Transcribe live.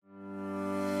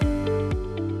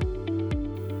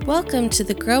Welcome to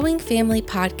the Growing Family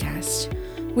Podcast.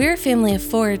 We're a family of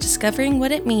 4 discovering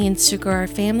what it means to grow our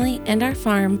family and our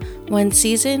farm one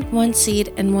season, one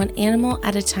seed, and one animal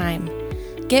at a time.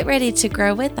 Get ready to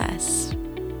grow with us.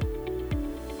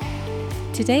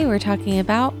 Today we're talking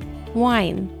about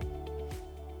wine.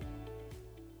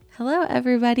 Hello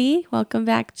everybody, welcome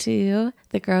back to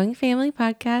the Growing Family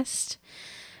Podcast.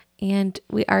 And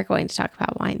we are going to talk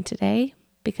about wine today,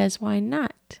 because why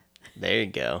not? There you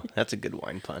go. That's a good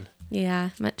wine pun. Yeah,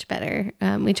 much better.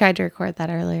 We tried to record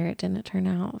that earlier. It didn't turn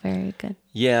out very good.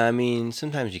 Yeah, I mean,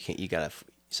 sometimes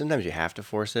sometimes you have to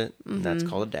force it. Mm-hmm. That's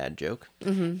called a dad joke.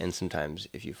 Mm-hmm. And sometimes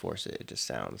if you force it, it just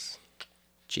sounds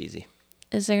cheesy.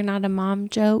 Is there not a mom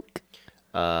joke?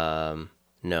 No,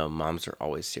 moms are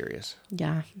always serious.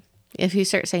 Yeah. If you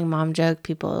start saying mom joke,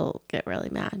 people get really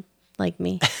mad, like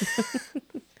me.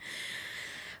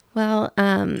 Well,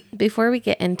 before we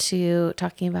get into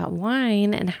talking about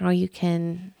wine and how you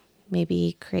can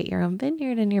maybe create your own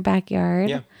vineyard in your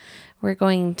backyard, we're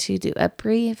going to do a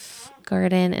brief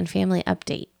garden and family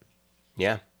update.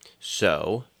 Yeah.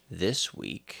 So this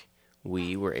week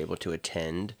we were able to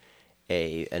attend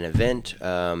an event.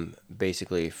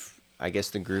 Basically, I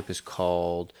guess the group is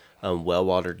called Well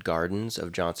Watered Gardens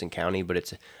of Johnson County, but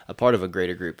it's a part of a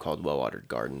greater group called Well Watered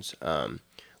Gardens.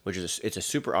 Which is it's a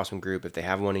super awesome group. If they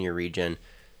have one in your region,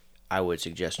 I would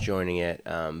suggest joining it.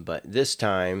 But this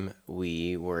time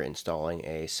we were installing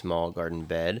a small garden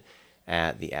bed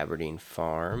at the Aberdeen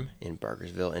Farm in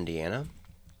Barkersville, Indiana.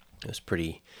 It was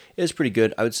pretty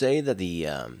good. I would say that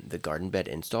the garden bed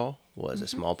install was a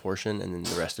small portion, and then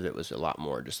the rest of it was a lot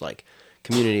more just like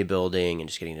community building and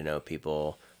just getting to know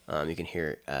people. You can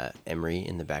hear Emery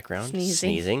in the background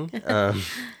sneezing.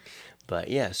 But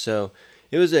yeah, so.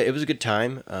 It was a good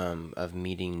time of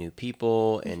meeting new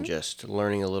people and just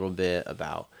learning a little bit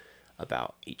about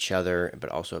each other, but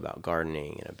also about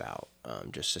gardening and about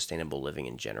just sustainable living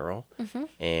in general.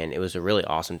 And it was a really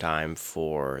awesome time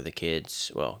for the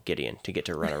kids, well, Gideon, to get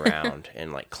to run around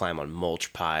and like climb on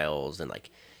mulch piles and like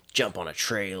jump on a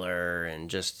trailer and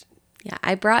just... Yeah,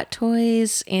 I brought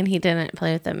toys, and he didn't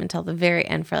play with them until the very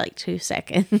end for like 2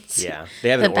 seconds. Yeah, they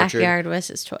have an orchard. The backyard was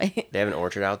his toy. They have an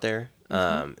orchard out there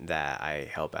that I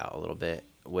help out a little bit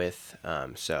with.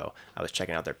 So I was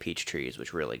checking out their peach trees,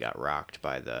 which really got rocked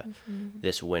by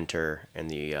this winter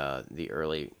and the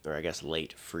early, or I guess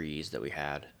late freeze that we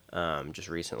had just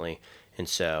recently. And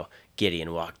so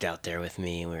Gideon walked out there with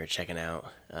me, and we were checking out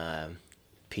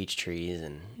peach trees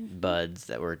and buds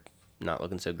that were not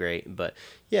looking so great, but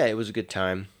yeah, it was a good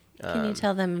time. Can you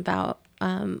tell them about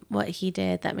what he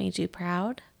did that made you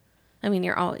proud? I mean,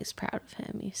 you're always proud of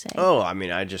him, you say. Oh, I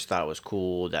mean, I just thought it was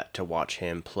cool to watch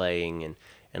him playing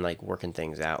and like working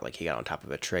things out. Like he got on top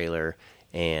of a trailer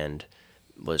and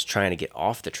was trying to get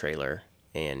off the trailer,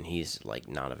 and he's like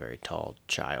not a very tall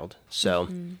child, so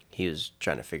he was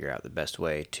trying to figure out the best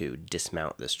way to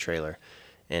dismount this trailer.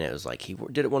 And it was like he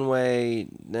did it one way,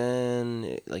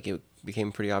 then it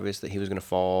became pretty obvious that he was going to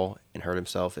fall and hurt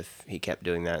himself if he kept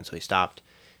doing that. And so he stopped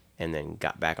and then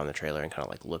got back on the trailer and kind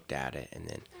of like looked at it and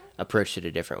then approached it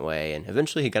a different way. And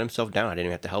eventually he got himself down. I didn't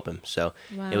even have to help him. So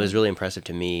It was really impressive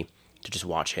to me to just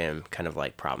watch him kind of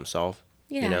like problem solve.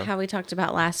 Yeah, you know? How we talked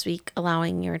about last week,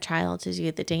 allowing your child to do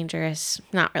the dangerous,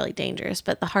 not really dangerous,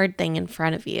 but the hard thing in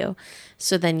front of you.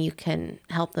 So then you can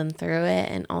help them through it,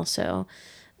 and also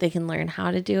they can learn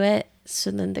how to do it, so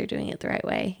then they're doing it the right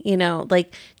way. You know,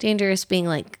 like dangerous being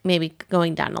like maybe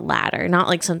going down a ladder, not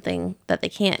like something that they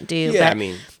can't do, but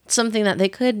something that they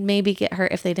could maybe get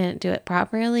hurt if they didn't do it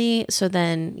properly. So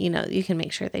then, you know, you can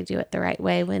make sure they do it the right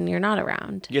way when you're not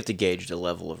around. You have to gauge the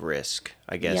level of risk,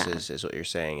 I guess, is what you're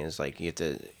saying. Is like you have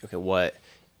to, okay, what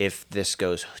if this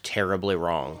goes terribly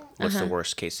wrong? What's the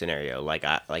worst case scenario?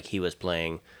 Like he was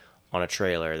playing on a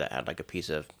trailer that had like a piece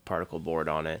of particle board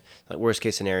on it. Like worst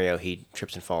case scenario, he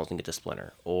trips and falls and gets a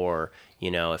splinter. Or,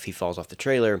 you know, if he falls off the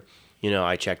trailer, you know,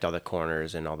 I checked all the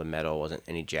corners and all the metal wasn't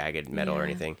any jagged metal or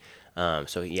anything.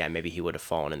 So yeah, maybe he would have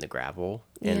fallen in the gravel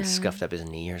and scuffed up his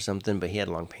knee or something, but he had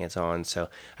long pants on. So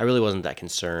I really wasn't that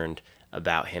concerned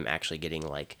about him actually getting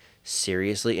like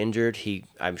seriously injured.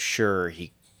 I'm sure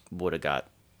he would have got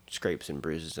scrapes and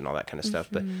bruises and all that kind of stuff.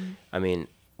 But I mean,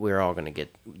 we're all going to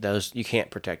get those. You can't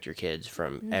protect your kids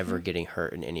from ever getting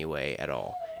hurt in any way at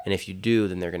all. And if you do,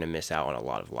 then they're going to miss out on a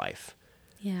lot of life.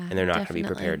 Yeah, and they're not going to be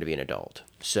prepared to be an adult.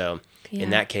 So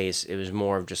in that case, it was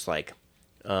more of just like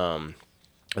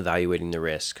evaluating the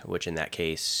risk, which in that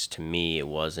case, to me, it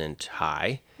wasn't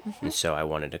high. And so I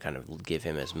wanted to kind of give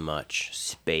him as much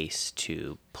space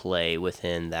to play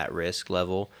within that risk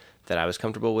level that I was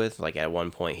comfortable with. Like at one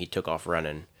point, he took off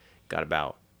running, got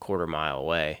about a quarter mile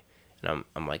away. And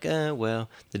I'm like, well,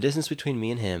 the distance between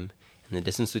me and him the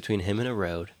distance between him and a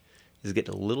road is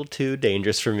getting a little too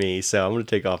dangerous for me, so I'm going to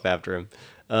take off after him.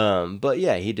 But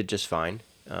yeah, he did just fine.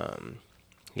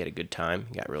 He had a good time.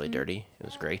 He got really dirty. It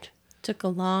was great. Took a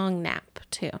long nap,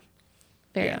 too.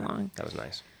 Very long. That was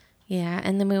nice. Yeah,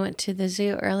 and then we went to the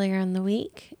zoo earlier in the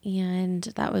week, and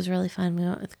that was really fun. We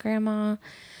went with Grandma.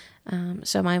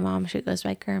 So my mom, she goes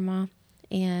by Grandma.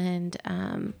 And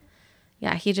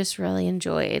yeah, he just really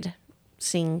enjoyed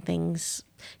seeing things.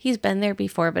 He's been there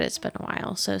before, but it's been a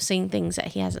while. So seeing things that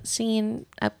he hasn't seen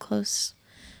up close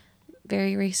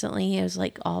very recently, it was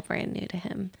like all brand new to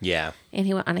him. Yeah. And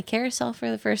he went on a carousel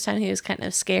for the first time. He was kind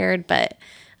of scared, but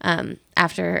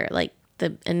after like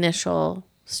the initial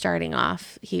starting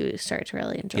off, he started to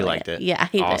really enjoy it. He liked it? Yeah,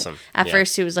 he awesome. did. At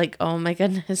first he was like, oh my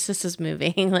goodness, this is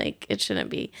moving. Like it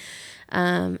shouldn't be.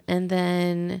 And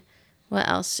then what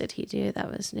else did he do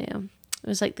that was new? It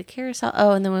was like the carousel.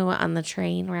 Oh, and then we went on the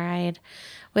train ride,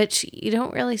 which you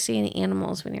don't really see any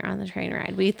animals when you're on the train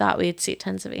ride. We thought we'd see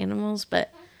tons of animals,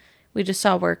 but we just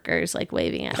saw workers like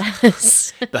waving at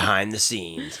us. Behind the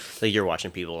scenes. Like you're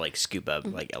watching people like scoop up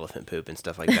like elephant poop and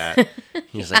stuff like that.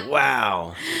 You're just like,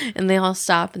 wow. And they all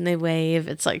stop and they wave.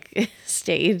 It's like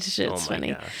staged. It's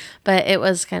funny. Gosh. But it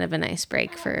was kind of a nice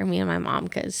break for me and my mom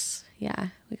because, yeah,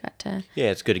 we got to. Yeah,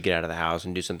 it's good to get out of the house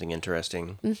and do something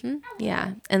interesting. Mm-hmm.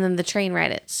 Yeah. And then the train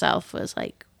ride itself was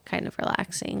like kind of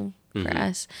relaxing for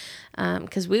us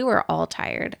because we were all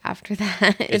tired after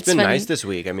that. It's been funny. Nice this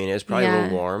week. I mean, it's probably a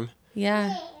little warm.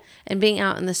 Yeah. And being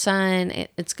out in the sun,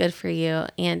 it's good for you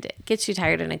and it gets you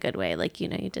tired in a good way. Like, you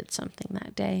know, you did something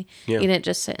that day. Yeah. You didn't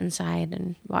just sit inside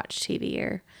and watch TV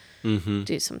or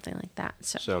do something like that.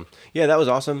 So, yeah, that was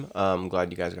awesome. I'm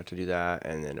glad you guys got to do that.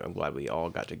 And then I'm glad we all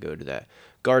got to go to that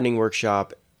gardening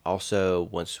workshop. Also,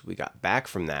 once we got back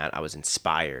from that, I was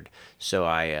inspired. So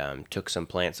I took some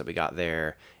plants that we got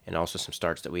there and also some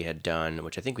starts that we had done,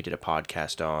 which I think we did a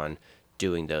podcast on,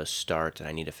 doing those starts, and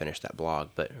I need to finish that blog.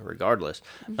 But regardless,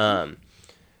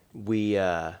 we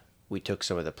took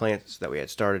some of the plants that we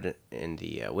had started in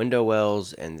the window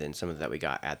wells, and then some of that we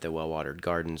got at the Well Watered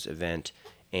Gardens event,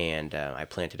 and I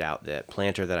planted out the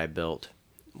planter that I built,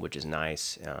 which is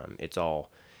nice.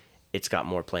 It's got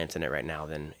more plants in it right now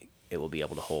than it will be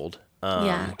able to hold.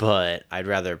 But I'd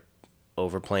rather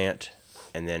overplant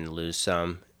and then lose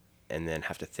some, and then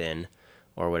have to thin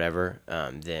or whatever,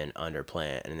 then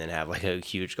underplant and then have like a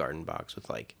huge garden box with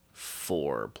like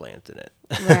 4 plants in it.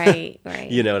 Right.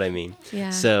 You know what I mean? Yeah.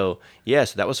 So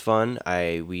that was fun.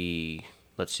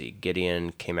 Let's see,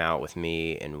 Gideon came out with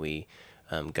me and we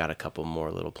got a couple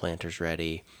more little planters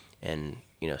ready and,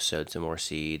 sowed some more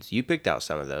seeds. You picked out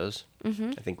some of those.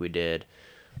 Mm-hmm. I think we did.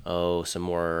 Some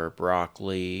more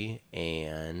broccoli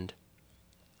and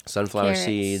sunflower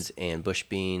seeds and bush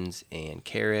beans and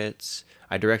carrots.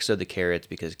 I direct sowed the carrots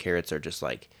because carrots are just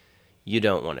like, you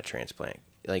don't want to transplant.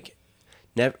 Like,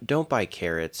 don't buy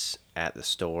carrots at the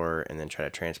store and then try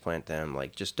to transplant them.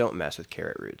 Like, just don't mess with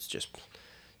carrot roots. Just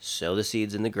sow the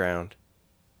seeds in the ground.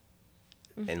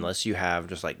 Unless you have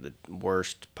just like the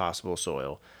worst possible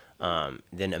soil.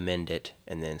 Then amend it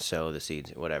and then sow the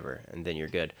seeds, whatever. And then you're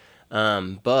good.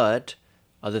 But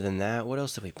other than that, what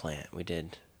else did we plant? We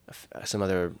did some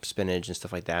other spinach and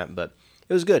stuff like that, but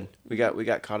it was good. We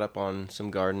got caught up on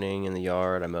some gardening in the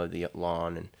yard. I mowed the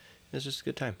lawn, and it was just a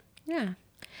good time. Yeah.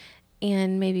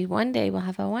 And maybe one day we'll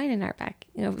have a wine in our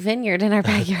vineyard in our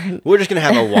backyard. We're just going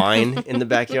to have a wine in the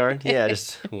backyard? Yeah,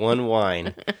 just one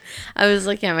wine. I was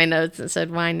looking at my notes and said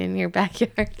wine in your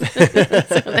backyard.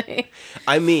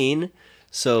 I mean,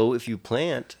 so if you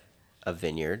plant a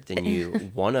vineyard,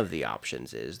 then one of the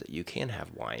options is that you can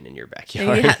have wine in your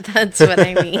backyard. Yeah, that's what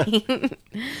I mean.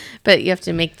 But you have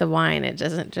to make the wine. It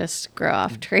doesn't just grow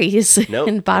off trees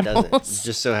in bottles. It doesn't. It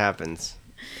just so happens.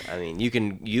 I mean,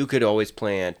 you could always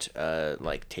plant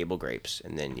like table grapes,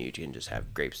 and then you can just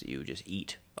have grapes that you just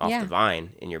eat off the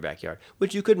vine in your backyard,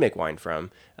 which you could make wine from.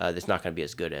 That's not going to be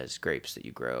as good as grapes that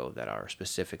you grow that are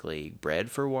specifically bred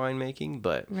for winemaking,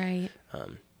 but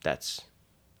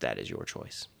that is your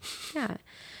choice. Yeah.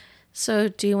 So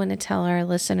do you want to tell our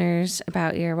listeners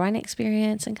about your wine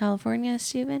experience in California,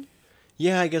 Stephen?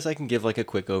 Yeah, I guess I can give like a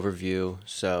quick overview.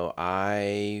 So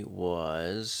I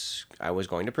was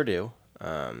going to Purdue,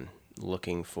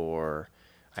 looking for,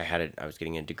 I was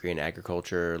getting a degree in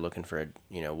agriculture, looking for,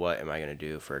 what am I going to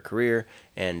do for a career?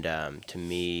 And to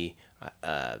me,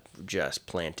 just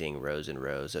planting rows and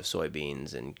rows of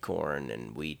soybeans and corn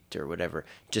and wheat or whatever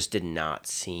just did not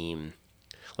seem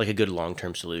like a good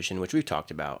long-term solution, which we've talked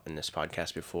about in this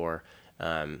podcast before.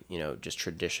 Just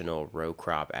traditional row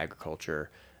crop agriculture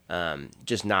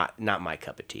just not my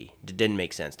cup of tea. It didn't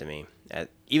make sense to me.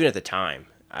 Even at the time,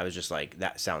 I was just like,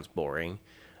 that sounds boring.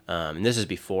 And this is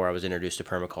before I was introduced to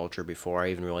permaculture, before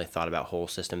I even really thought about whole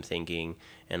system thinking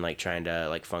and like trying to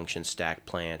like function stack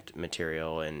plant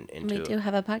material and into. We do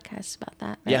have a podcast about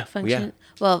that, right? Yeah, Function.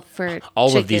 Well, for all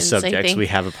chickens, of these subjects we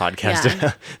have a podcast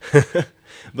about.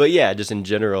 But yeah, just in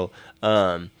general,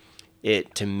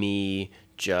 it to me,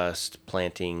 just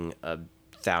planting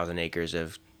 1,000 acres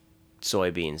of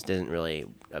soybeans didn't really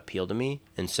appeal to me,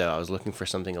 and so I was looking for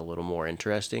something a little more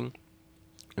interesting,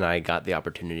 and I got the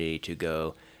opportunity to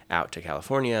go out to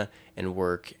California and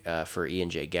work for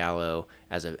E&J Gallo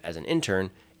as an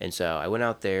intern. And so I went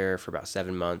out there for about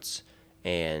 7 months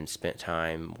and spent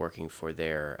time working for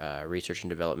their research and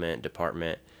development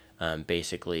department,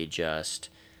 basically just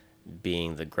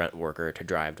being the grunt worker to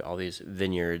drive to all these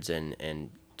vineyards and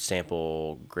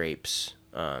sample grapes.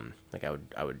 Like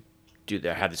I would do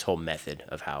that. I had this whole method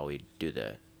of how we do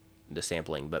the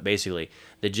sampling, but basically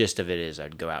the gist of it is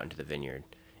I'd go out into the vineyard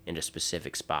into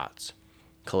specific spots,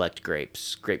 collect grape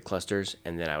clusters,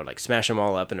 and then I would like smash them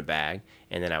all up in a bag,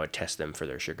 and then I would test them for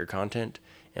their sugar content.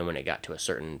 And when it got to a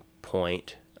certain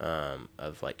point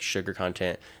of like sugar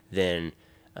content, then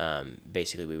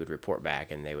basically we would report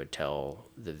back, and they would tell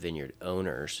the vineyard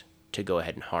owners to go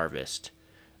ahead and harvest.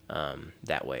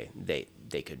 That way they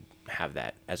could have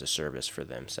that as a service for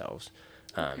themselves.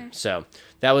 Okay. So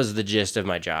that was the gist of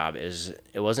my job.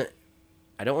 It wasn't,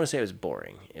 I don't want to say it was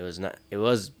boring. It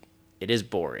is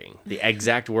boring. The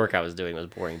exact work I was doing was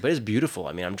boring, but it's beautiful.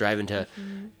 I mean, I'm driving to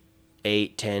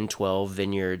 8, 10, 12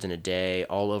 vineyards in a day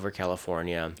all over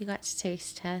California. You got to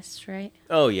taste test, right?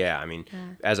 Oh yeah. I mean,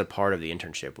 as a part of the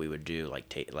internship, we would do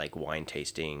like wine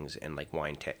tastings and like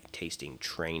wine tasting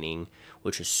training,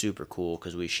 which was super cool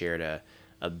because we shared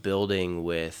a building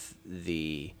with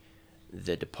the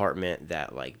department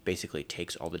that like basically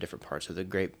takes all the different parts of the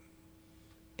grape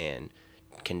and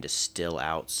can distill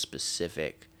out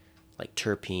specific like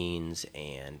terpenes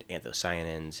and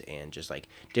anthocyanins and just like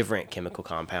different chemical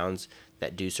compounds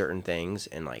that do certain things,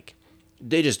 and like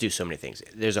they just do so many things.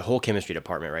 There's a whole chemistry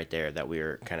department right there that we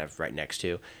were kind of right next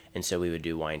to, and so we would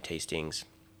do wine tastings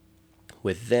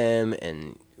with them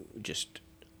and just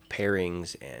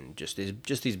pairings and just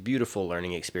these beautiful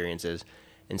learning experiences.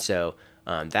 And so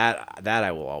that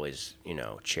I will always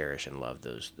cherish and love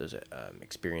those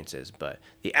experiences. But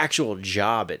the actual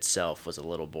job itself was a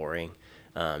little boring.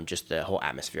 Just the whole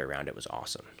atmosphere around it was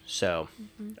awesome. So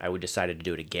I decided to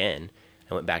do it again.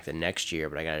 I went back the next year,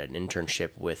 but I got an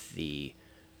internship with the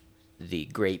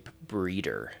grape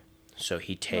breeder. So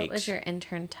he takes. What was your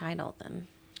intern title then?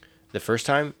 The first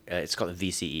time, it's called a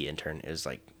VCE intern. It was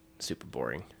like super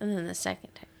boring. And then the second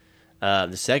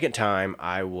time? The second time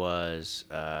I was,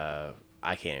 I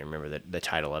can't even remember the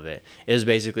title of it. It was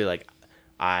basically like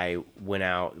I went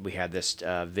out, we had this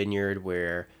vineyard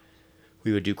where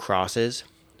we would do crosses.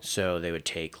 So they would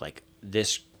take like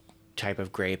this type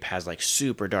of grape has like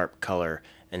super dark color,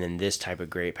 and then this type of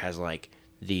grape has like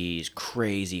these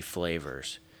crazy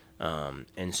flavors.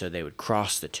 And so they would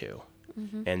cross the two.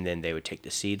 And then they would take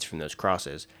the seeds from those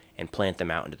crosses and plant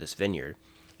them out into this vineyard.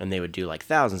 And they would do like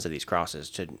thousands of these crosses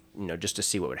to, just to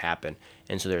see what would happen.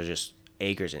 And so there's just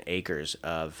acres and acres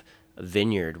of a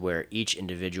vineyard where each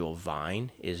individual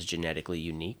vine is genetically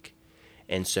unique.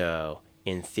 And so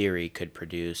in theory could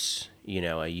produce,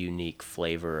 a unique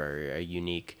flavor or a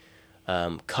unique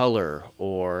color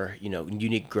or,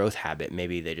 unique growth habit.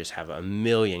 Maybe they just have 1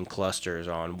 million clusters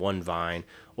on one vine,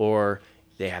 or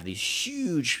they have these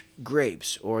huge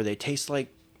grapes, or they taste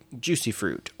like juicy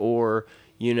fruit, or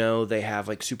they have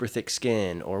like super thick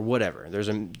skin or whatever.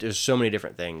 There's so many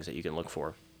different things that you can look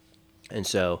for. And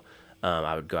so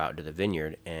I would go out to the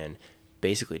vineyard and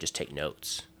basically just take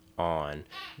notes on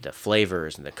the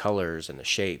flavors and the colors and the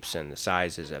shapes and the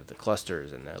sizes of the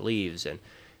clusters and the leaves and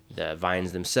the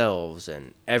vines themselves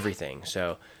and everything.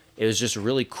 So it was just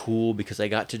really cool because I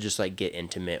got to just like get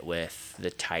intimate with the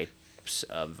types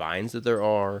of vines that there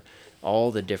are,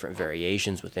 all the different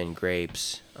variations within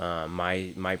grapes.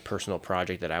 My personal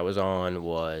project that I was on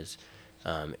was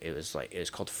it was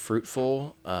called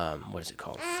Fruitful. What is it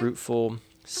called? Fruitful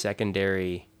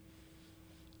secondary.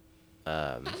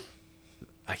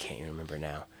 I can't even remember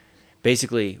now.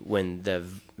 Basically, when the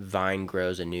vine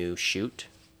grows a new shoot,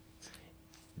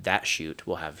 that shoot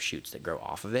will have shoots that grow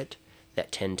off of it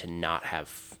that tend to not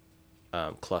have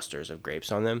clusters of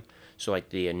grapes on them. So like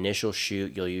the initial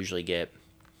shoot, you'll usually get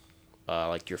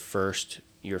like your first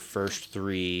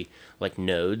 3 like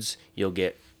nodes, you'll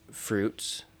get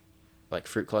fruits, like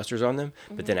fruit clusters on them.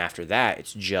 But then after that,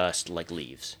 it's just like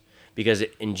leaves, because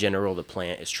in general the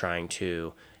plant is trying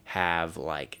to have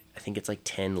like I think it's like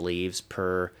 10 leaves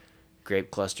per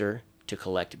grape cluster to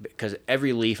collect, because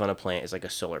every leaf on a plant is like a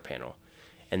solar panel,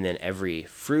 and then every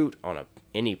fruit on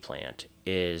any plant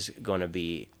is going to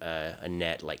be a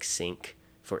net like sink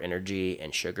for energy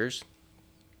and sugars.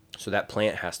 So that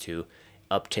plant has to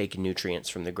uptake nutrients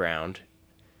from the ground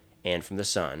and from the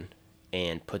sun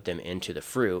and put them into the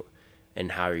fruit.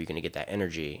 And how are you going to get that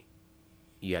energy?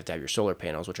 You have to have your solar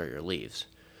panels, which are your leaves.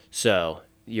 So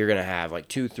you're going to have like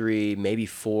 2, 3, maybe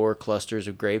 4 clusters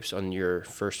of grapes on your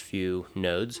first few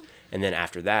nodes. And then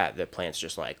after that, the plant's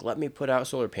just like, let me put out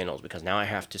solar panels because now I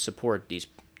have to support these,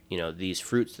 these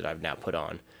fruits that I've now put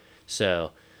on.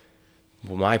 So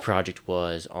my project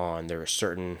was on, there were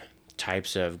certain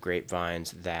types of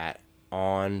grapevines that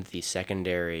on the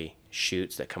secondary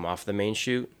shoots that come off the main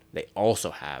shoot, they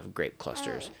also have grape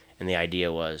clusters. And the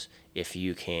idea was if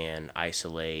you can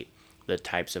isolate the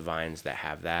types of vines that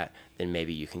have that, then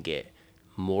maybe you can get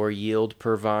more yield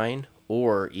per vine,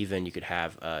 or even you could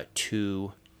have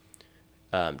two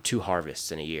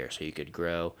harvests in a year. So you could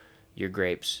grow your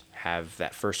grapes, have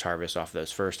that first harvest off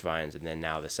those first vines, and then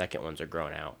now the second ones are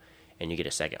grown out, and you get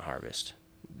a second harvest.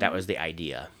 That was the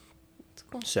idea. That's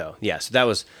cool. So yeah,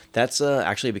 so that's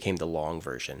actually became the long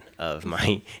version of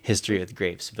my history with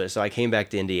grapes. But so I came back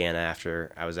to Indiana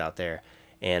after I was out there,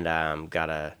 and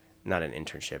got not an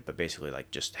internship, but basically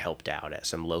like just helped out at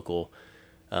some local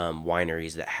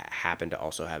wineries that happen to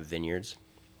also have vineyards,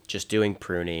 just doing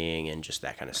pruning and just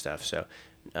that kind of stuff. So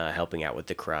helping out with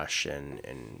the crush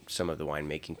and some of the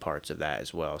winemaking parts of that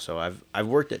as well. So I've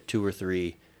worked at 2 or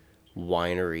 3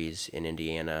 wineries in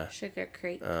Indiana. Sugar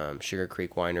Creek. Sugar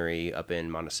Creek Winery up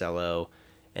in Monticello,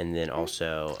 and then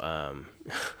also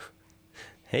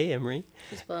hey Emery.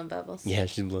 She's blowing bubbles. Yeah,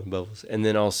 she's blowing bubbles. And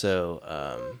then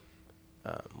also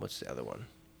what's the other one?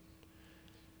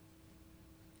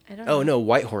 I don't know. Oh no,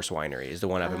 White Horse Winery is the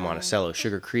one up in Monticello.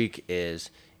 Sugar Creek is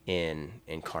in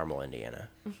Carmel, Indiana.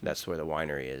 That's where the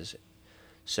winery is.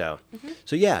 So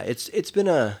so yeah, it's been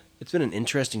an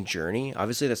interesting journey.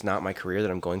 Obviously, that's not my career that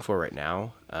I'm going for right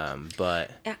now.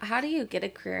 But How do you get a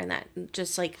career in that?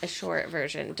 Just like a short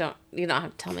version. You don't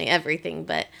have to tell me everything,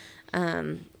 but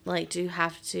like, do you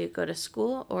have to go to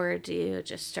school or do you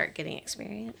just start getting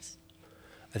experience?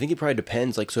 I think it probably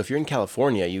depends. Like, so if you're in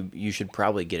California, you should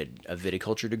probably get a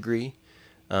viticulture degree.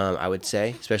 I would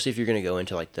say, especially if you're going to go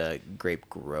into like the grape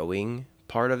growing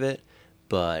part of it.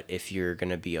 But if you're going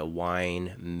to be a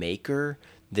wine maker,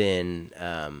 then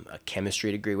a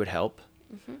chemistry degree would help.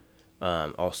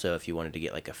 Also, if you wanted to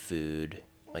get like a food,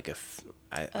 I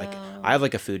have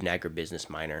like a food and agribusiness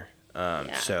minor,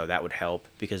 so that would help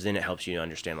because then it helps you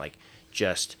understand like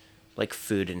just like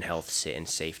food and health and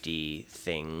safety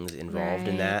things involved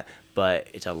in that. But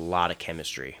it's a lot of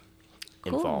chemistry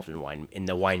involved in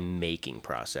the wine making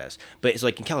process. But it's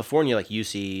like in California, like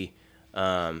UC.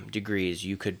 Degrees,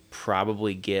 you could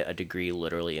probably get a degree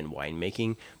literally in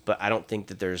winemaking, but I don't think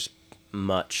that there's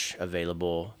much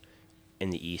available in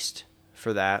the East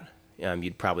for that.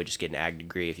 You'd probably just get an ag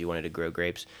degree if you wanted to grow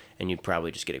grapes, and you'd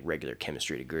probably just get a regular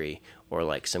chemistry degree or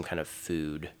like some kind of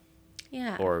food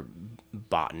or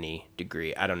botany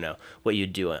degree. I don't know what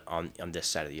you'd do on this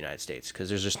side of the United States because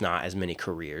there's just not as many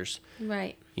careers.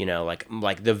 Right.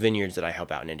 Like the vineyards that I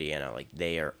help out in Indiana, like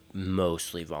they are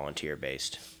mostly volunteer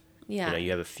based. Yeah. You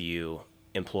have a few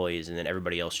employees and then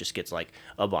everybody else just gets like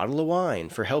a bottle of wine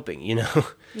for helping,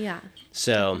 Yeah.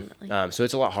 So, so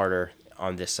it's a lot harder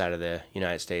on this side of the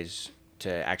United States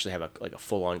to actually have a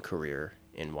full-on career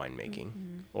in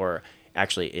winemaking or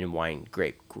actually in wine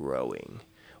grape growing.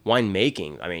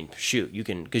 Winemaking, I mean, shoot,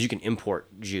 because you can import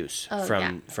juice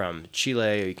from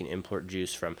Chile, or you can import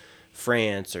juice from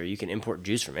France, or you can import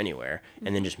juice from anywhere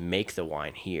and then just make the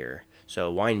wine here. So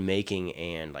wine making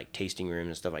and like tasting rooms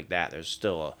and stuff like that, there's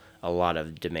still a lot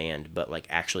of demand, but like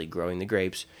actually growing the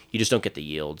grapes, you just don't get the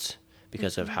yields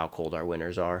because of how cold our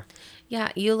winters are.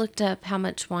 Yeah, you looked up how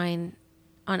much wine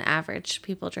on average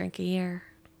people drink a year.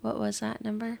 What was that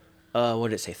number? What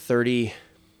did it say? 30,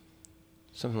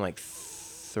 something like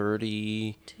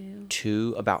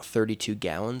 32, about 32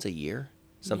 gallons a year,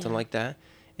 something like that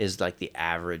is like the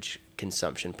average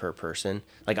consumption per person.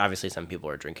 Like obviously some people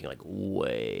are drinking like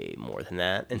way more than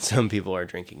that and some people are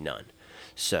drinking none.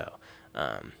 So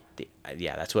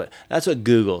that's what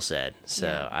Google said.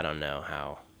 So I don't know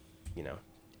how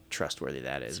trustworthy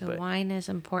that is. So but wine is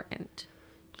important.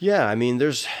 Yeah, I mean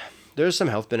there's some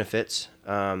health benefits.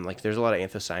 Like there's a lot of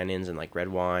anthocyanins in like red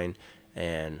wine,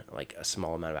 and like a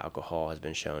small amount of alcohol has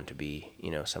been shown to be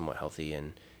somewhat healthy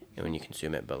and when you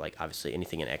consume it. But like obviously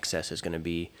anything in excess is going to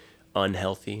be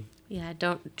unhealthy. Yeah,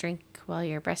 don't drink while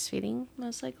you're breastfeeding,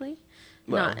 most likely.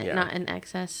 Well, not in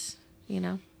excess,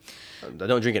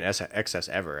 Don't drink in excess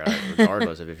ever,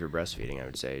 regardless of if you're breastfeeding. I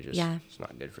would say just Yeah. it's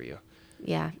not good for you.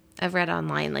 Yeah. I've read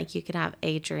online, like, you could have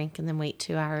a drink and then wait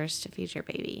 2 hours to feed your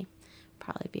baby.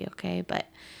 Probably be okay, but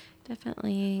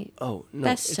definitely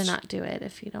best to not do it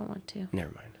if you don't want to.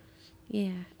 Never mind.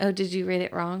 Yeah. Oh, did you read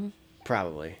it wrong?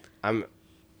 Probably. I'm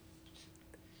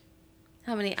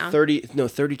How many ounces?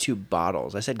 32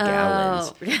 bottles. I said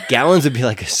gallons. Gallons would be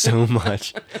like so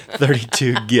much.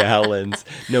 32 gallons.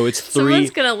 No, it's 3. Someone's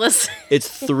going to listen.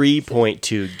 It's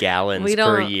 3.2 gallons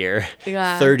per year.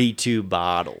 Yeah. 32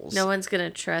 bottles. No one's going to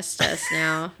trust us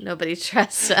now. Nobody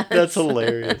trusts us. That's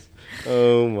hilarious.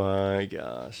 Oh my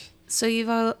gosh. So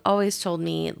you've always told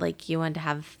me, like, you want to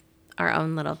have our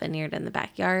own little vineyard in the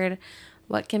backyard.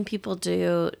 What can people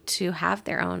do to have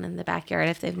their own in the backyard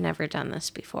if they've never done this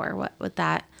before? What would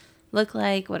that look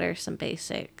like? What are some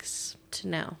basics to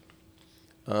know?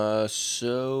 Where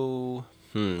do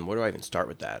I even start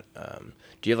with that?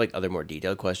 Do you have like other more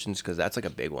detailed questions? Because that's like a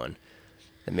big one.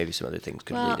 And maybe some other things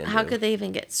could lead into. How could they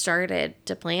even get started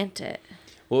to plant it?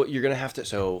 Well, you're going to have to,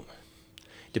 so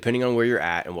depending on where you're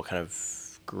at and what kind of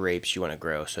grapes you want to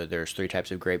grow. So there's 3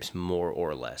 types of grapes, more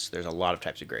or less. There's a lot of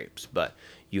types of grapes, but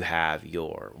you have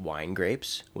your wine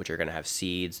grapes, which are going to have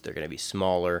seeds. They're going to be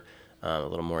smaller, a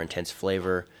little more intense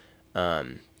flavor.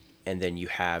 And then you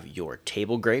have your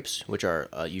table grapes, which are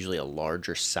usually a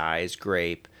larger size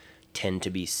grape, tend to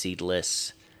be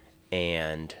seedless,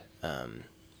 and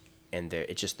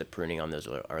it's just the pruning on those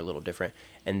are a little different.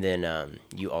 And then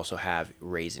you also have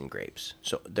raisin grapes.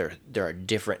 So there are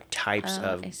different types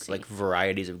of like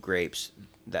varieties of grapes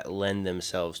that lend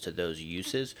themselves to those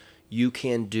uses. You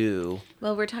can do...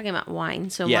 Well, we're talking about wine,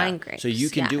 so wine grapes. So you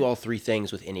can do all 3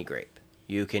 things with any grape.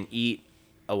 You can eat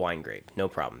a wine grape, no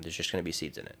problem. There's just going to be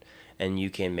seeds in it. And you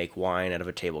can make wine out of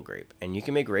a table grape. And you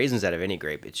can make raisins out of any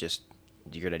grape. It's just,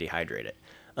 you're going to dehydrate it.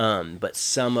 But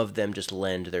some of them just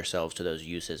lend themselves to those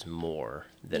uses more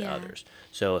than others.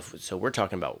 So we're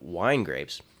talking about wine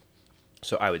grapes.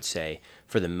 So I would say,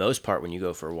 for the most part, when you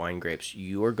go for wine grapes,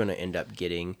 you are going to end up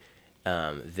getting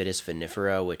Vitis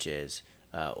vinifera, which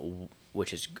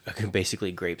is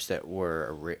basically grapes that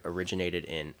were originated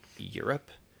in Europe,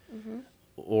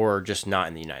 or just not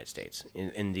in the United States,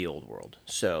 in the old world.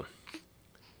 So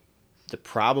the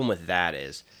problem with that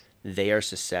is they are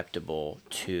susceptible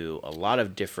to a lot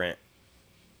of different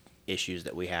issues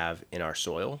that we have in our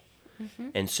soil.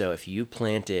 And so if you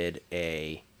planted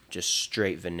a just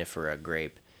straight vinifera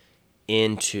grape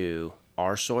into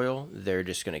our soil, they're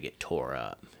just going to get tore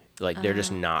up. Like, they're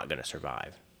just not going to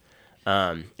survive.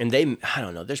 And I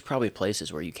don't know, there's probably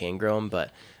places where you can grow them,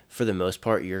 but for the most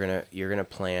part, you're gonna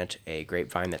plant a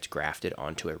grapevine that's grafted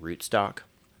onto a rootstock,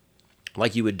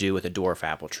 like you would do with a dwarf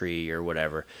apple tree or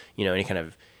whatever. You know, any kind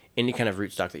of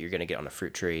rootstock that you're gonna get on a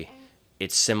fruit tree.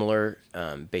 It's similar.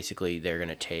 Basically, they're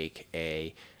gonna take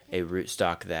a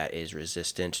rootstock that is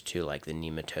resistant to like the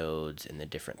nematodes and the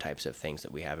different types of things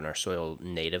that we have in our soil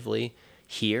natively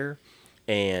here,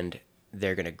 and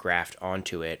they're gonna graft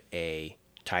onto it a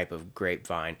type of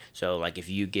grapevine. So like if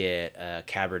you get a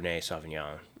Cabernet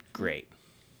Sauvignon grape,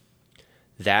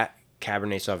 that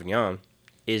Cabernet Sauvignon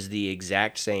is the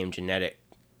exact same genetic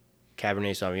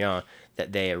Cabernet Sauvignon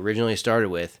that they originally started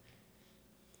with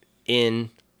in,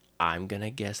 I'm going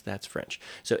to guess that's French.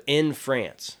 So in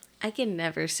France. I can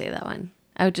never say that one.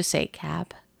 I would just say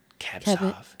Cab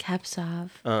Sauv.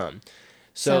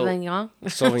 So Sauvignon.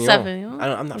 Sauvignon.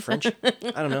 I'm not French.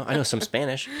 I don't know. I know some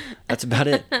Spanish. That's about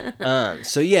it.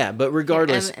 So yeah, but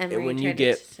regardless, when you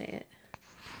get, say it.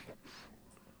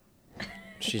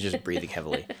 She's just breathing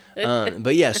heavily.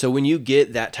 But yeah, so when you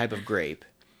get that type of grape,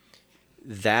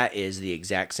 that is the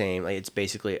exact same. Like, it's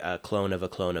basically a clone of a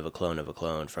clone of a clone of a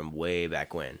clone from way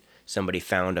back when. Somebody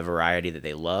found a variety that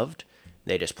they loved.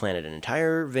 They just planted an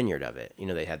entire vineyard of it. You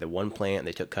know, they had the one plant,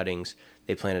 they took cuttings,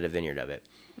 they planted a vineyard of it.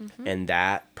 And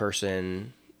that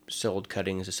person sold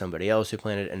cuttings to somebody else who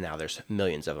planted it, and now there's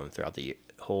millions of them throughout the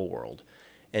whole world.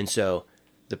 And so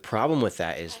the problem with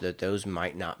that is that those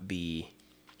might not be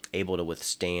able to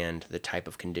withstand the type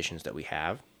of conditions that we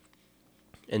have.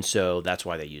 And so that's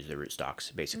why they use the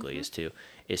rootstocks, basically, is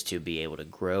to be able to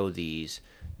grow these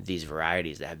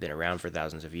varieties that have been around for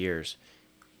thousands of years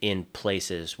in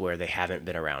places where they haven't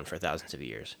been around for thousands of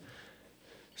years.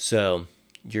 So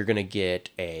you're going to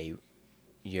get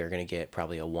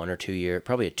probably a 1 or 2 year,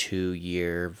 probably a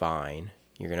 2-year vine.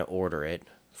 You're going to order it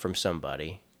from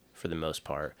somebody for the most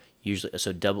part. Usually,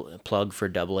 so plug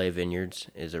for AA vineyards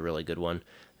is a really good one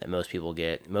that most people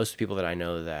get. Most people that I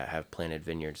know that have planted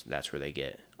vineyards, that's where they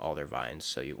get all their vines.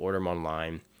 So you order them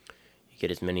online, you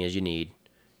get as many as you need,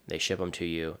 they ship them to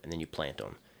you, and then you plant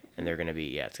them. And they're going to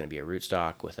be, it's going to be a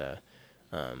rootstock with a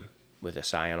with a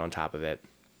scion on top of it.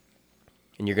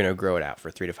 And you're going to grow it out for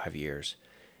 3 to 5 years.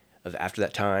 After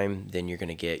that time, then you're going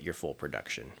to get your full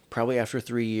production. Probably after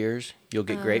 3 years, you'll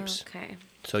get grapes. Okay.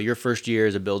 So your first year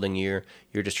is a building year.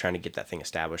 You're just trying to get that thing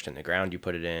established in the ground. You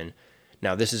put it in.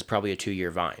 Now, this is probably a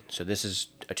 2-year vine. So this is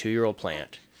a 2-year-old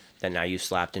plant that now you've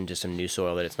slapped into some new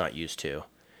soil that it's not used to.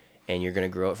 And you're going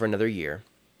to grow it for another year,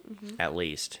 at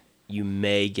least. You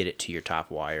may get it to your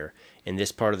top wire. In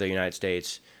this part of the United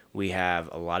States, we have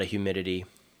a lot of humidity.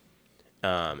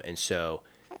 And so...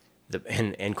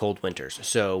 and cold winters.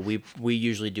 So we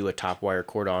usually do a top wire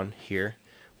cordon here,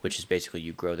 which is basically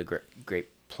you grow the grape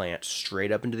plant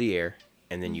straight up into the air,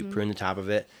 and then you prune the top of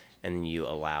it, and then you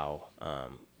allow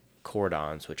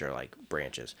cordons, which are like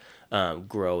branches,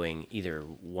 growing either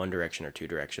one direction or 2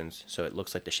 directions. So it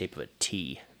looks like the shape of a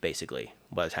T, basically,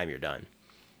 by the time you're done.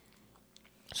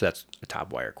 So that's a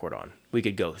top wire cordon.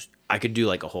 I could do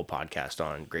like a whole podcast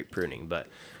on grape pruning, but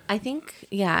I think,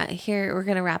 here we're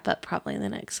going to wrap up probably in the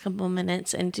next couple of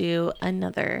minutes and do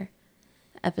another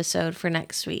episode for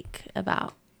next week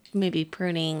about maybe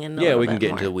pruning and we can get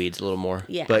into the weeds a little more.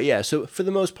 Yeah. But yeah, so for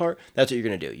the most part, that's what you're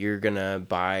going to do. You're going to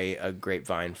buy a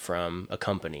grapevine from a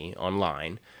company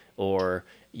online, or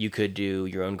you could do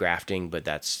your own grafting, but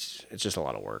it's just a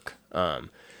lot of work.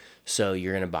 So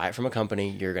you're going to buy it from a company.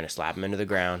 You're going to slap them into the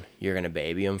ground. You're going to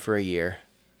baby them for a year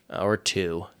or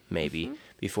 2, maybe,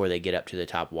 before they get up to the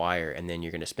top wire. And then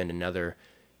you're going to spend another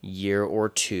year or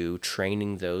 2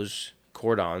 training those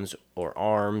cordons or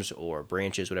arms or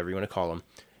branches, whatever you want to call them,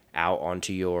 out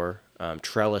onto your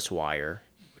trellis wire,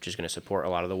 which is going to support a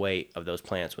lot of the weight of those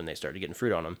plants when they start getting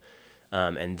fruit on them.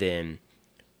 And then,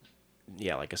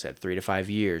 like I said, 3 to 5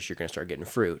 years, you're going to start getting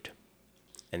fruit.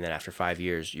 And then after 5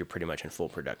 years, you're pretty much in full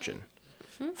production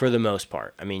for the most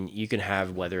part. I mean, you can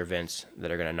have weather events that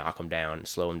are going to knock them down,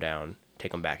 slow them down,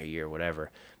 take them back a year,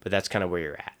 whatever. But that's kind of where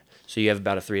you're at. So you have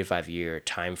about a 3 to 5 year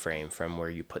time frame from where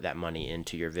you put that money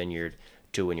into your vineyard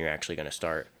to when you're actually going to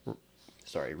start,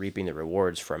 reaping the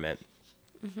rewards from it.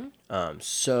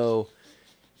 So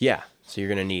you're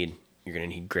going to need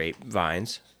grape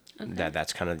vines. Okay.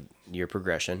 That's kind of your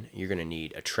progression. You're going to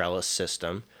need a trellis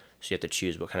system. So you have to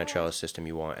choose what kind of trellis system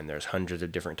you want, and there's hundreds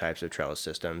of different types of trellis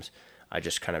systems. I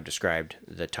just kind of described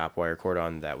the top wire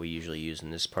cordon that we usually use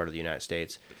in this part of the United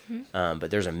States,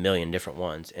 but there's a million different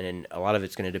ones, and a lot of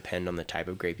it's going to depend on the type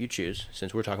of grape you choose.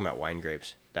 Since we're talking about wine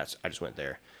grapes, I just went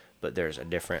there, but there's a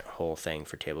different whole thing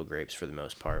for table grapes for the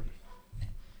most part.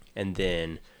 And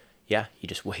then, you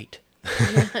just wait.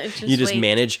 You just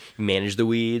manage the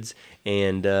weeds,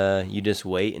 and you just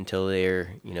wait until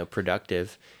they're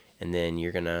productive. And then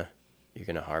you're gonna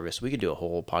harvest. We could do a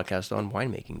whole podcast on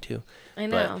winemaking too. I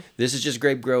know. But this is just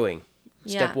grape growing.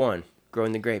 Step 1,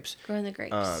 growing the grapes. Growing the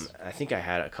grapes. I think I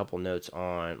had a couple notes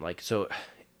on so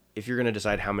if you're gonna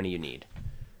decide how many you need,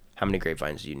 how many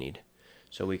grapevines do you need?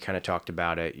 So we kind of talked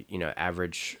about it.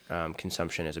 Average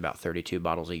consumption is about 32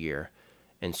 bottles a year,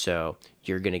 and so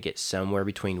you're gonna get somewhere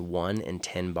between 1 and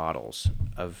 10 bottles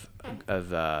of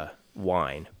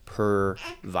wine per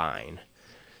vine.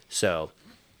 So.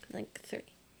 Like 3.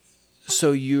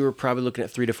 So you're probably looking at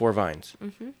 3 to 4 vines,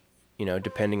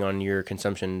 depending on your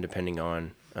consumption, depending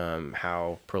on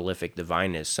how prolific the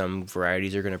vine is. Some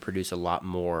varieties are going to produce a lot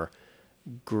more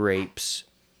grapes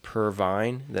per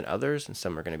vine than others, and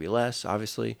some are going to be less,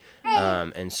 obviously.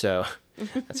 And so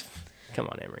come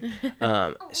on, Emery.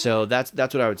 So that's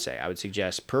what I would say. I would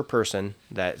suggest per person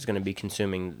that is going to be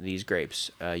consuming these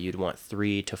grapes, you'd want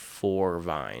 3 to 4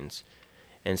 vines.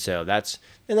 And so that's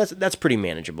pretty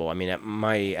manageable. I mean, at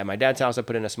my dad's house, I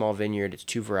put in a small vineyard. It's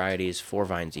 2 varieties, 4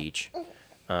 vines each.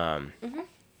 You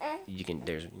can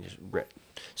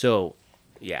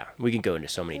we can go into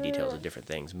so many details of different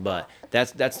things, but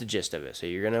that's the gist of it. So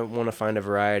you're gonna want to find a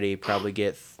variety, probably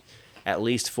get at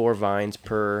least 4 vines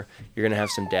per. You're gonna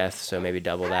have some depth, so maybe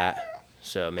double that.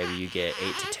 So maybe you get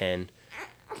 8 to 10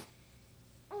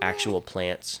 actual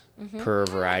plants per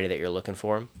variety that you're looking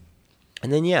for.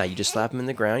 And then, you just slap them in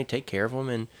the ground, you take care of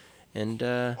them, and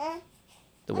the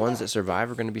ones that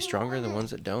survive are going to be stronger, the ones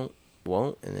that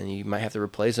won't, and then you might have to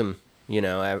replace them.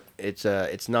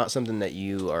 It's not something that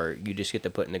you just get to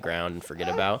put in the ground and forget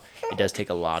about. It does take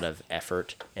a lot of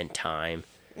effort and time.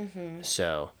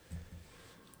 So,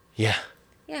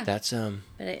 that's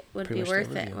but it would be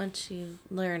worth it once you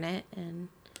learn it. And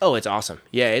it's awesome.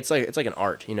 Yeah, it's like an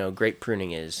art. Grape pruning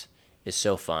is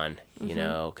so fun.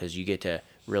 Because you get to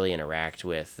really interact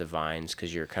with the vines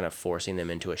because you're kind of forcing them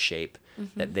into a shape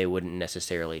that they wouldn't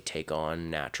necessarily take on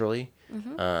naturally.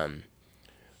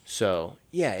 So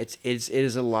it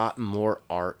is a lot more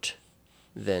art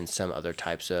than some other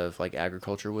types of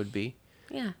agriculture would be.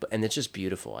 Yeah. And it's just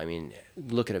beautiful. I mean,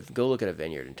 go look at a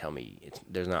vineyard and tell me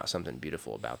there's not something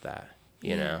beautiful about that.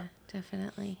 You know,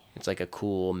 definitely. it's like a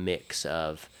cool mix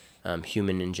of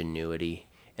human ingenuity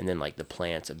and then like the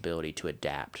plant's ability to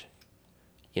adapt,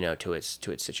 you know, to its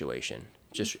situation.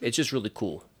 It's just really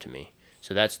cool to me.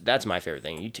 So that's my favorite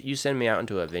thing. You send me out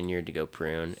into a vineyard to go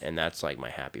prune, and that's like my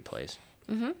happy place.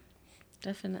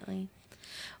 Definitely.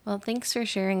 Well, thanks for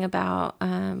sharing about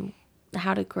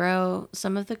how to grow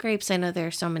some of the grapes. I know there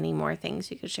are so many more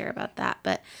things you could share about that,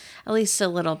 but at least a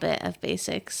little bit of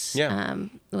basics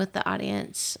with the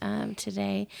audience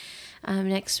today.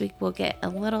 Next week, we'll get a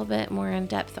little bit more in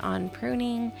depth on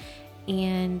pruning,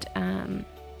 and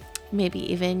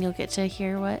maybe even you'll get to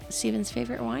hear what Steven's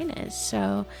favorite wine is.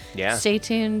 So stay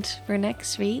tuned for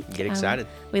next week. Get excited.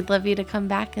 We'd love you to come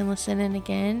back and listen in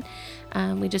again.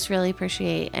 We just really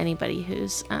appreciate anybody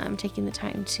who's taking the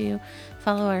time to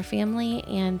follow our family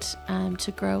and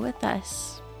to grow with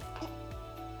us.